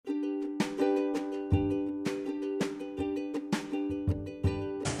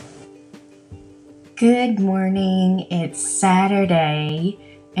Good morning, it's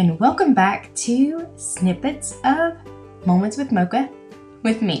Saturday, and welcome back to Snippets of Moments with Mocha,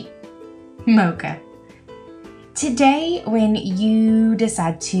 with me, Mocha. Today, when you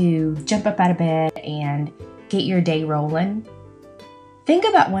decide to jump up out of bed and get your day rolling, think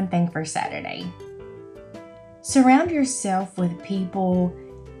about one thing for Saturday. Surround yourself with people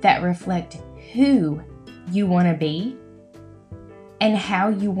that reflect who you want to be and how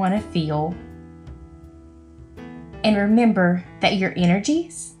you want to feel. And remember that your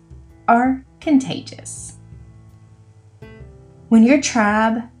energies are contagious. When your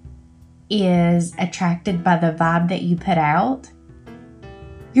tribe is attracted by the vibe that you put out,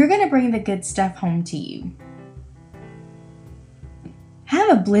 you're going to bring the good stuff home to you. Have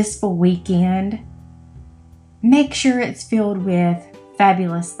a blissful weekend. Make sure it's filled with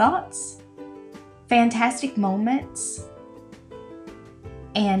fabulous thoughts, fantastic moments,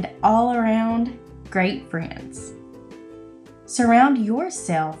 and all around great friends. Surround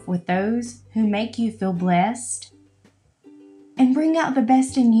yourself with those who make you feel blessed and bring out the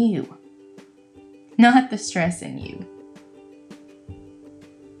best in you, not the stress in you.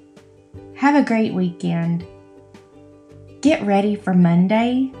 Have a great weekend. Get ready for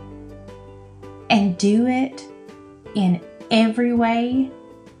Monday and do it in every way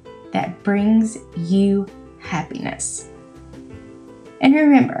that brings you happiness. And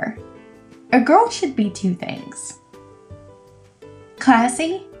remember, a girl should be two things: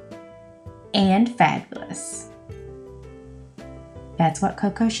 classy and fabulous. That's what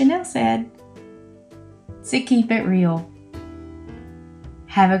Coco Chanel said. So keep it real.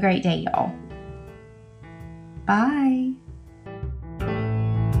 Have a great day, y'all. Bye.